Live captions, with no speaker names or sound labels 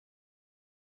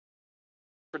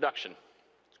Production.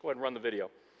 Let's go ahead and run the video.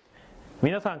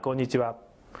 皆さんこんにちは。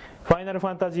ファイナルフ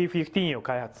ァンタジー15を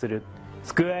開発する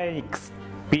スクエアエニックス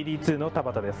PD2 の田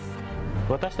畑です。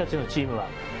私たちのチームは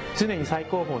常に最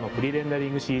高峰のプリレンダリ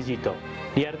ング CG と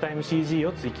リアルタイム CG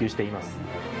を追求しています。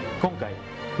今回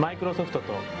マイクロソフト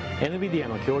と NVIDIA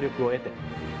の協力を得て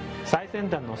最先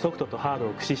端のソフトとハードを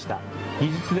駆使した技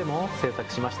術デモを制作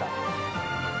しました。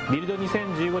ビルド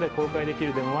2015で公開でき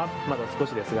るデモはまだ少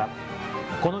しですが、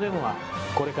このデモは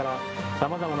これからさ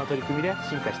まざまな取り組みで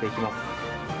進化していきま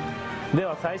す。で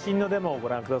は最新のデモをご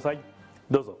覧ください。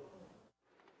どうぞ。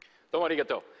どうもありが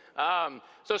とう。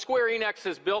So Square Enix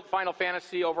has built Final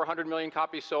Fantasy, over 100 million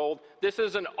copies sold. This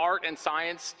is an art and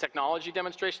science technology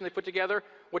demonstration they put together.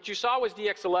 What you saw was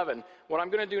DX11. What I'm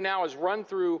going to do now is run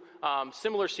through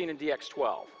similar scene in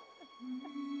DX12.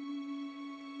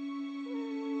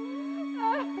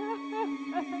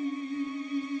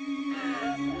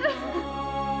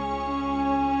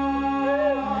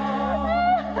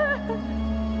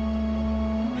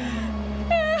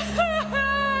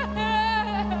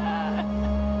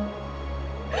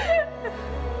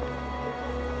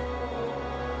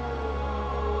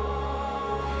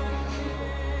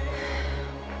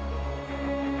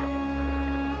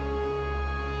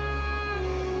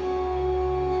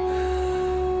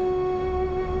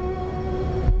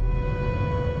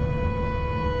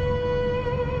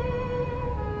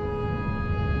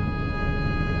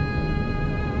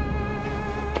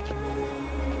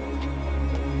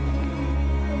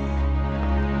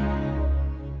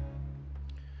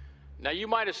 Now you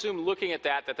might assume looking at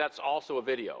that that's also a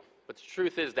video, but the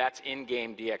truth is that's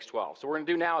in-game DX12. So what we're going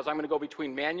to do now is I'm going to go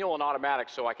between manual and automatic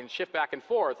so I can shift back and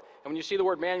forth, and when you see the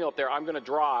word manual up there, I'm going to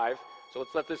drive, so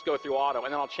let's let this go through auto,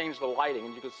 and then I'll change the lighting,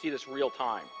 and you can see this real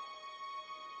time.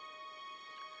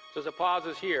 So as it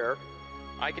pauses here,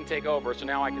 I can take over, so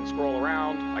now I can scroll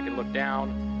around, I can look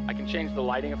down, I can change the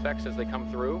lighting effects as they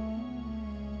come through.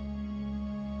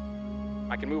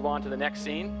 I can move on to the next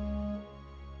scene.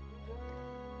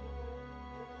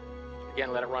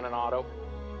 Again, let it run in auto.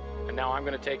 And now I'm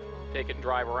going to take it and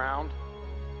drive around.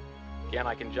 Again,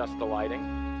 I can adjust the lighting.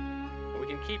 And we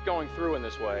can keep going through in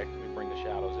this way. Let me bring the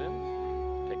shadows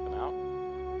in, take them out.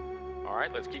 All right,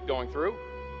 let's keep going through.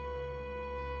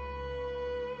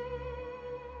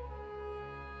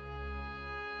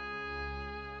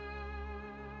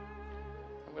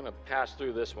 I'm going to pass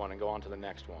through this one and go on to the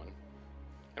next one.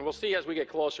 And we'll see as we get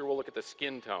closer, we'll look at the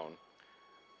skin tone.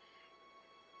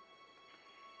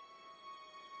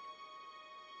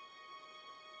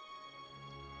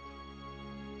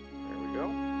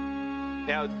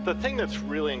 Now, the thing that's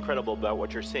really incredible about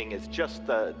what you're seeing is just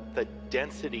the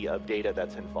density of data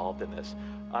that's involved in this.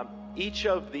 Each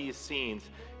of these scenes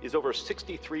is over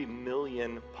 63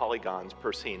 million polygons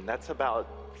per scene. That's about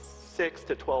 6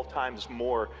 to 12 times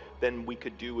more than we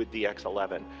could do with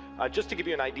DX11. Just to give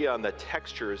you an idea on the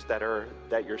textures that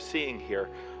you're seeing here,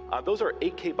 those are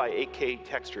 8K by 8K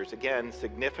textures, again,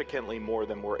 significantly more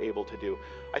than we're able to do.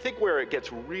 I think where it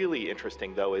gets really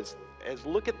interesting, though, is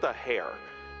look at the hair.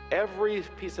 Every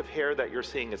piece of hair that you're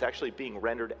seeing is actually being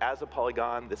rendered as a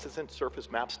polygon. This isn't surface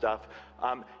map stuff.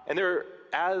 And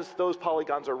as those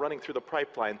polygons are running through the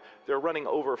pipeline, they're running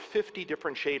over 50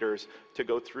 different shaders to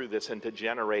go through this and to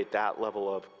generate that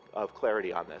level of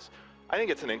clarity on this. I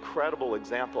think it's an incredible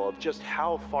example of just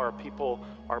how far people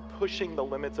are pushing the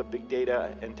limits of big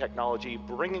data and technology,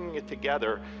 bringing it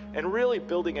together, and really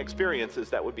building experiences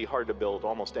that would be hard to build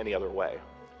almost any other way.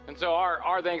 And so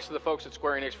our thanks to the folks at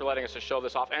Square Enix for letting us to show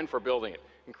this off and for building it.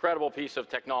 Incredible piece of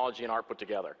technology and art put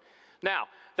together. Now,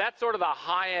 that's sort of the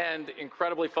high-end,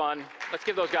 incredibly fun. Let's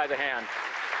give those guys a hand.